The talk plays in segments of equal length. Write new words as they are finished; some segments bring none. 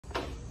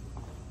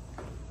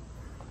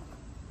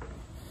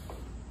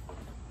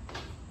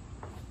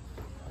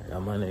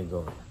Monday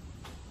going.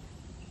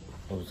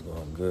 It was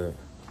going good.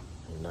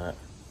 If not,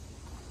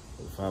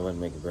 we'll find a way to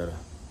make it better.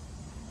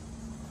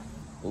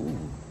 Ooh.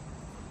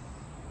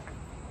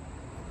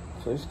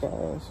 Switch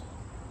guys.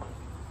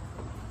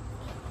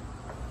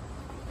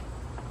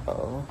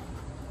 Uh-oh.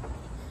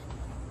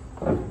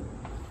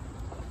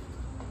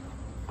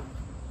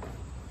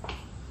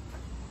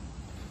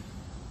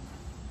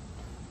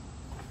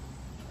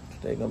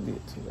 Today gonna be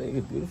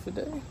a beautiful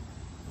day.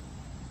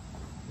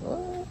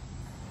 What?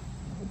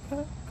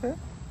 Okay.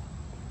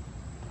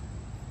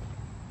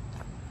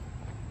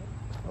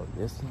 Oh,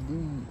 yes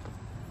indeed.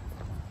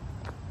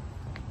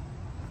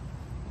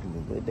 A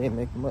good day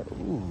making money.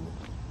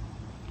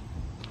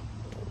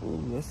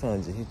 Ooh, that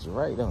sun just hit you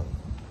right on it.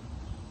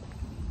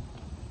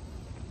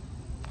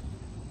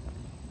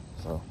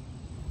 So,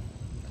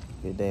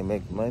 good day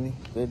making money,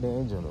 good day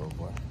in general,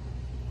 boy.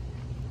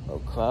 No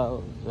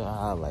clouds,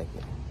 I like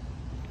it.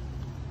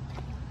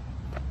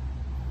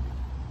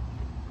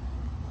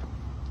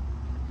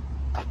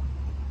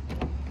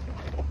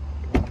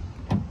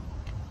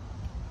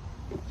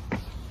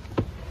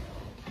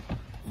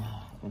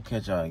 We'll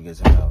catch y'all and get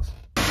to the house.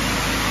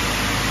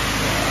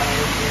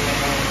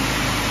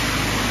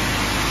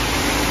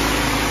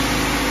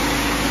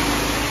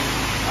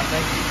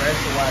 Thank you guys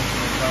for watching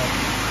the show.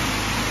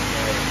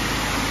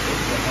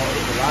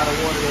 It's a lot of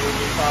water that we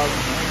just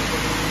falling.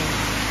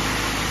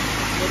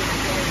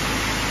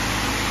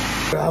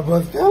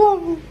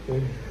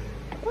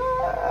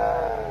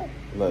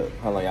 Look,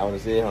 hold on, y'all want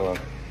to see it? Hold on.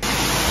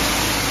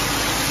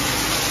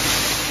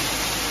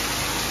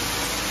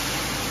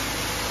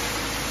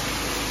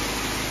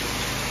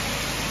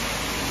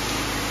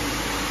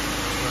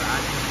 Well, I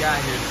just got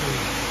here too.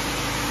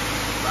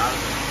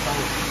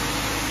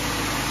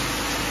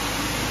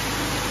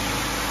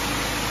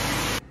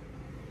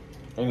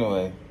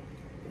 Anyway,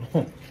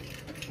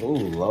 ooh,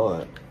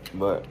 Lord,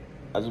 but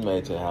I just made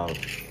it to the house,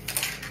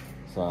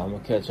 so I'm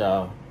gonna catch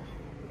y'all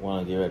when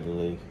I get ready to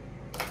leave.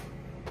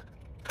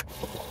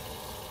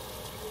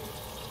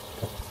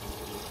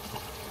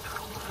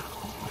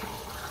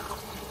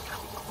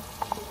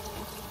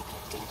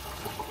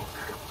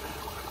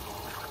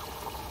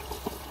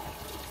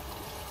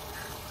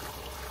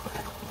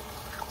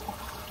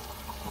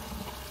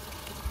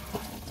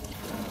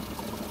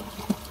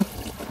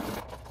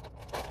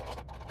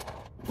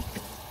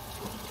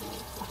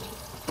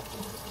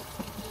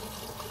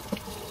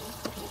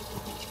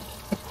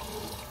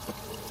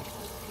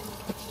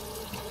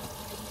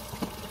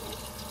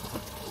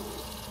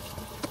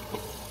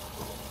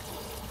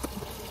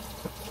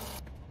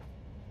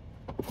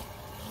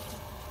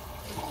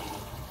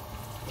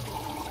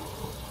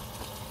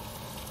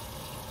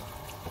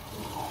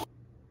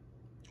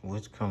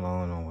 Which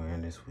cologne I'm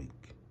wearing this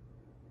week?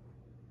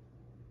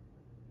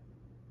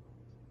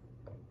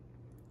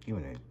 Give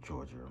me that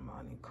Georgia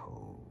Armani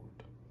code.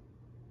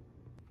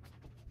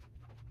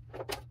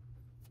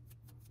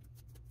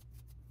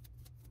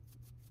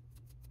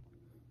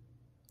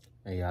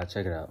 Hey y'all,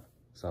 check it out.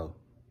 So,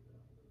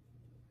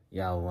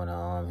 y'all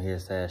wanna hear a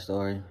sad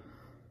story?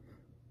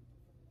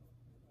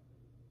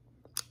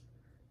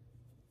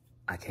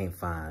 I can't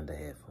find the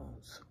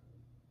headphones.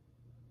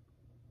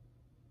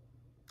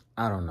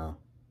 I don't know.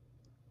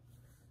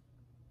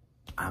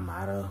 I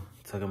might have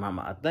took them out.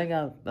 I think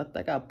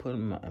I put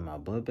them in my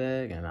book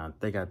bag, and I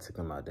think I took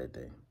them out that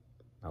day.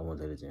 I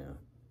went to the gym.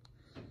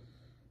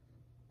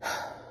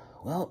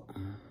 Well,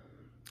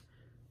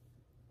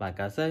 like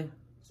I say,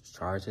 just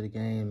charge to the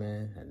game,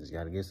 man. I just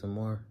gotta get some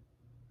more.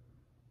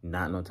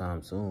 Not no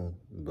time soon,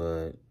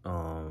 but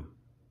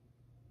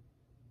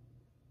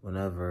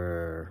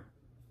whenever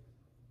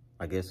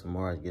I get some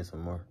more, I get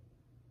some more.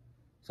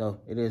 So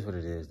it is what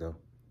it is, though.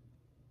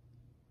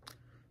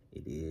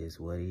 It is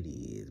what it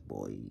is,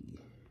 boy.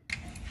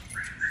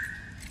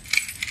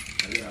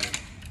 Yeah.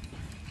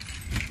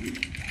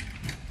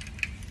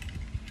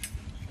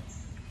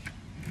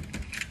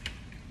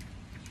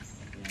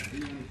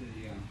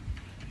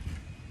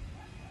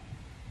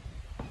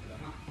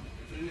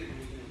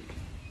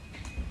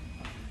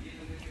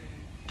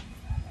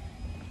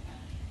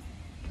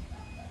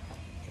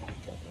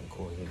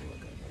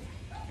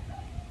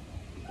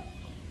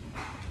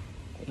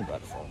 He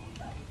about to fall.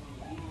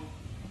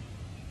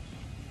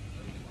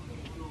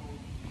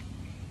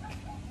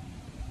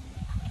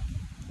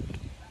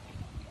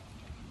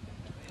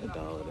 That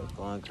dog, that's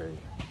going crazy.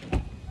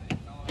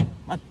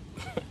 My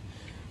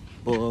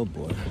boy,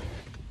 boy.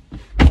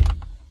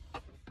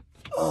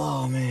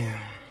 Oh man.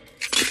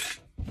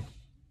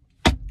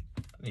 I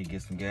need to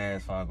get some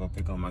gas before I go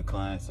pick up my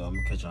client, so I'm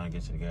gonna catch y'all and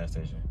get to the gas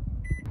station.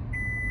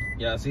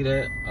 Y'all see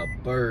that? A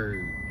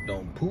bird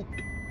don't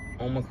pooped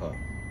on my car.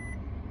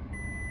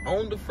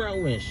 On the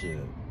front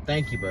windshield.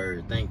 Thank you,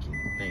 bird. Thank you.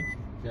 Thank you.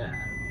 Yeah.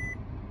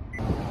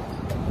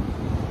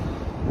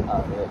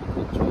 Oh, yeah,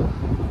 good truck.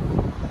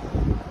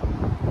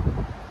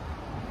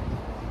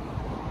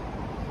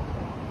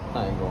 I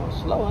ain't going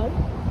slow, are you?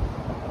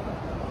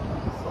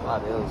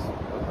 Somebody else.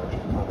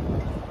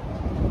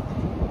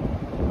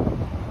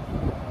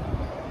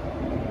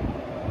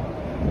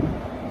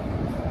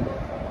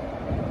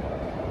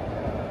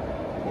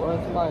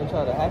 somebody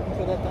try to hack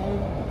into that thing,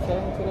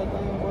 tap into that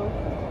thing, bro.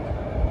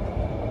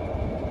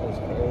 That's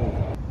crazy.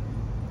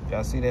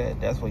 Y'all see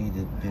that? That's where you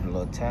do the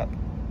little tap.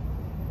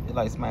 It's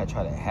like somebody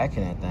try to hack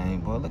in that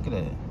thing, boy. Look at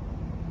that.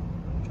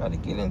 Try to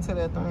get into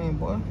that thing,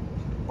 boy.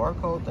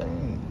 Barcode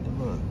thing, the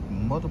little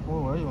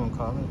multiple, whatever you want to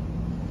call it.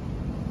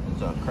 It's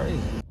just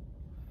crazy.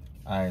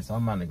 All right, so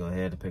I'm about to go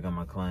ahead to pick up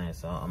my client.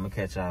 So I'm gonna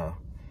catch y'all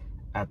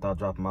after I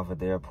drop him off at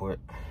the airport.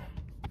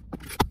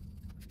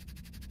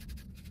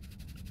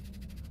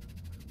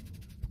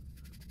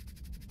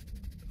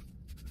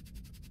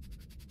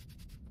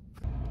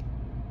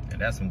 And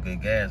that's some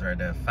good gas right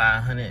there.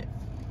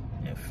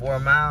 504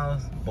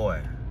 miles,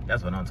 boy.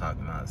 That's what I'm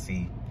talking about.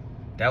 See,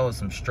 that was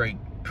some straight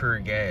pure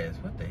gas.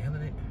 What the hell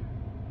is it?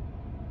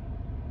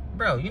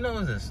 Bro, you know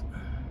what's this?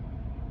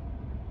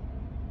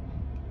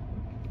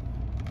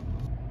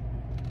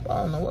 I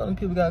don't know what them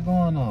people got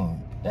going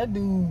on. That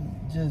dude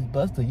just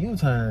bust a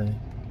U-turn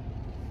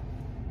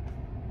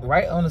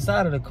right on the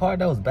side of the car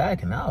that was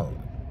backing out.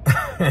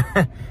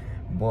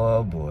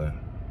 Boy, boy.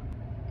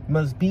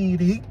 Must be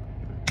the heat.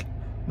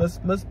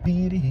 Must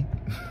be the heat.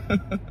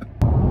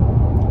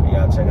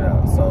 Y'all check it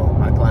out. So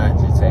my client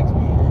just texted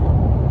me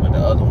with the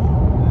other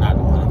one, not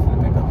the one I'm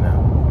finna pick up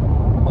now,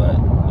 but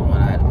the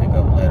one I had to pick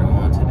up later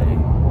on today.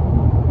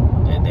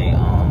 That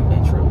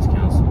their trip was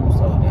canceled,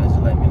 so they just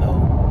let me know.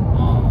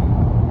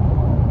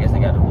 I guess they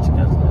got to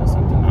reschedule it or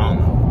something. I don't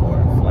know, or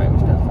flight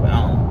reschedule. I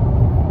don't know.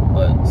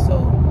 But so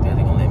they're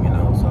gonna let me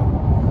know. So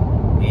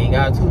we ain't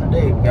got two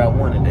today. We got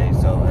one today.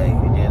 So hey,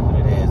 it is what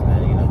it is,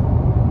 man. You know.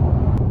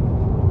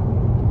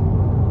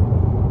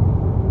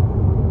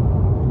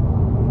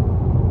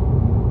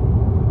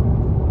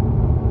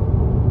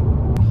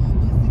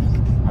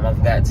 I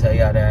forgot to tell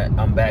y'all that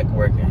I'm back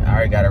working. I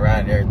already got a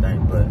ride and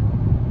everything, but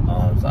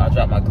so I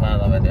dropped my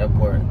client off at the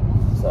airport.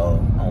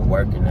 So I'm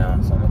working now.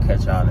 So I'm gonna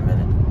catch y'all in a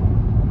minute.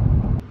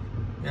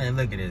 Man,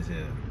 look at this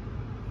here.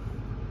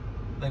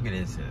 Look at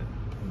this here.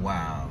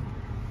 Wow.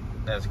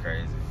 That's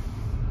crazy.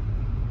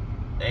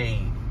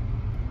 Man,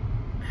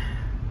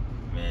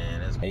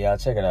 that's crazy. Hey, y'all,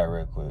 check it out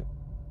real quick.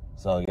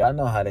 So, y'all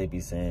know how they be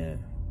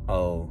saying,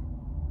 oh,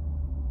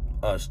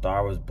 a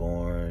star was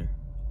born,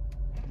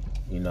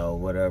 you know,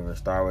 whatever, a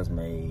star was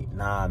made.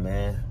 Nah,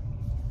 man.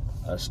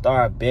 A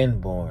star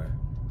been born.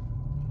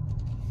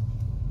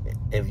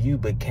 If you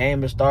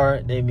became a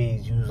star, that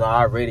means you was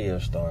already a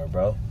star,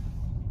 bro.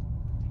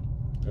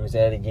 Let me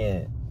say it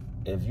again.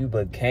 If you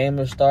became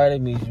a star,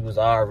 that means you was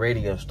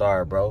already a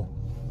star, bro.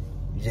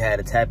 You just had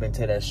to tap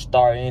into that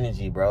star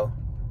energy, bro.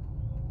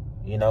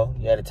 You know,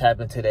 you had to tap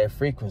into that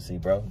frequency,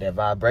 bro. That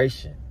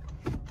vibration.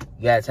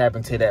 You got to tap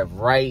into that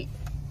right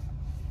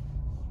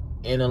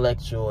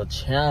intellectual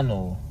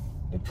channel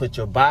to put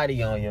your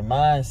body on, your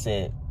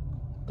mindset,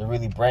 to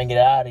really bring it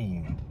out of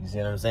you. You see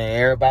what I'm saying?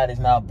 Everybody's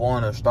not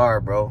born a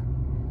star, bro.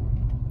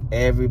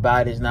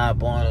 Everybody's not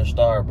born a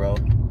star, bro.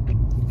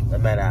 No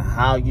matter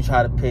how you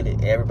try to put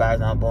it, everybody's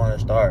not born a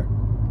star.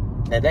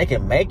 Now, they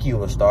can make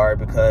you a star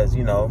because,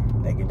 you know,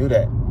 they can do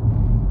that.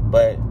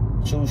 But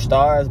true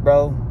stars,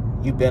 bro,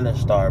 you been a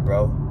star,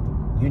 bro.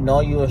 You know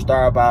you a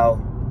star about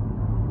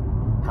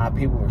how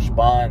people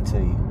respond to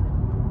you.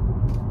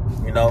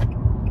 You know,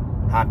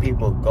 how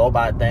people go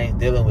about things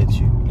dealing with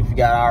you. If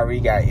you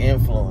already got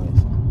influence,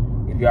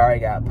 if you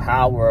already got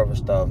power over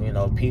stuff, you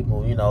know,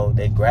 people, you know,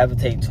 they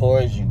gravitate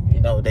towards you.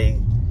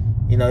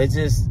 You know, it's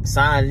just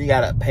signs you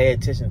gotta pay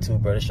attention to,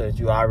 bro, to show that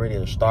you already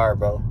a star,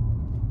 bro.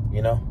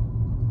 You know?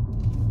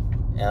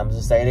 And I'm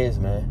just saying this,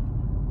 man.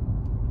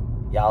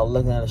 Y'all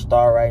looking at a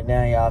star right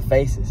now in y'all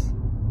faces.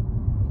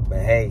 But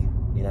hey,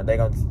 you know, they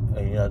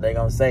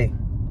gonna say,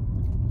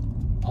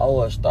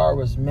 oh, a star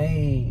was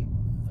made.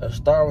 A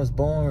star was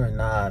born.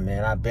 Nah,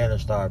 man, I've been a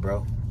star,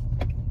 bro.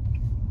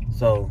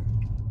 So,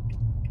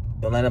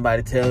 don't let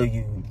nobody tell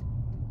you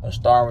a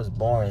star was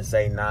born and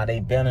say, nah, they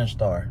been a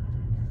star.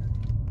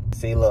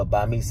 See, look,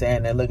 by me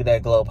saying that, look at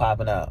that glow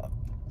popping out.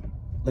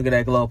 Look at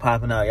that glow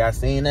popping out. Y'all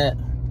seen that?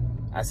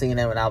 I seen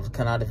that when I was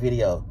cutting out the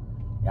video.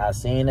 Y'all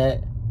seen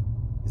that?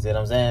 You see what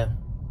I'm saying?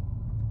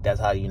 That's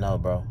how you know,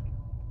 bro.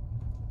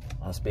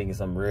 I'm speaking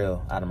something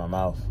real out of my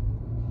mouth.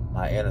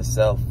 My inner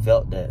self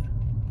felt that.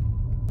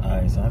 All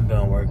right, so I'm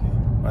done working.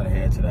 I'm about to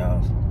head to the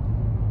house.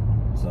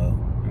 So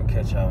I'm gonna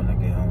catch y'all when I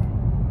get home.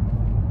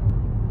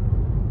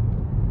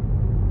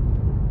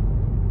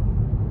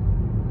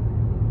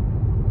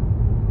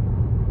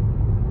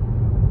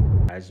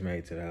 I just made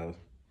it to the house.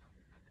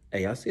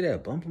 Hey, y'all see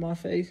that bump on my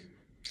face?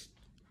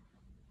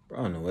 Bro,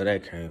 I don't know where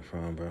that came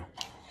from, bro.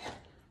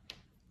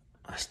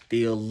 I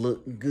still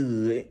look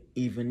good,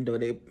 even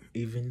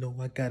though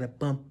I got a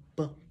bump.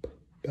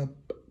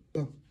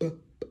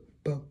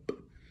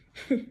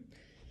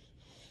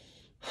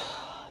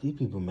 These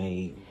people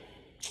made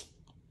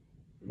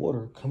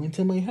water come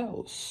into my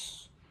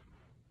house.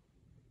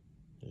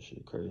 That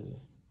shit crazy.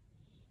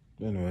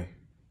 Anyway,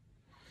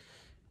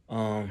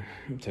 I'm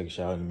gonna take a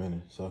shower in a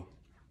minute, so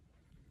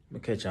I'm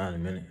gonna catch y'all in a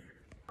minute.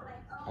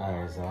 All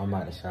right, so I'm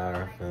out the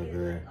shower. I feel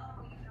good.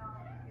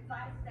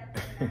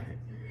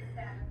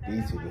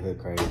 These people look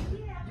crazy.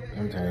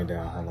 I'm turning it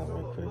down. Hold on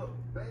real quick.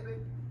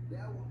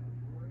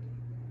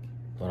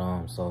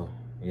 But so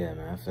yeah,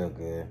 man, I feel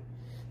good.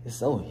 It's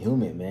so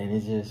humid, man.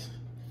 It just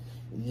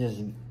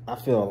I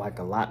feel like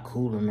a lot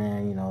cooler,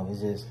 man. You know,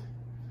 it's just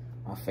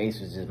my face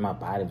was just, my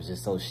body was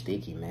just so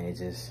sticky, man.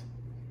 It's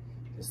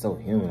so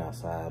humid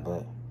outside,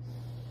 but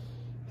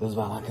it was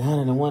about like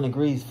 101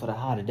 degrees for the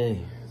high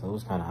today, so it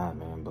was kind of hot,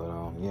 man.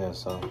 But yeah,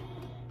 so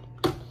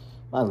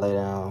I lay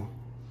down,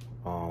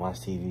 watch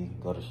TV,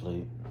 go to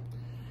sleep,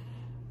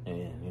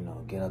 and you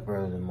know, get up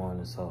early in the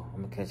morning. So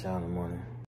I'm gonna catch y'all in the morning.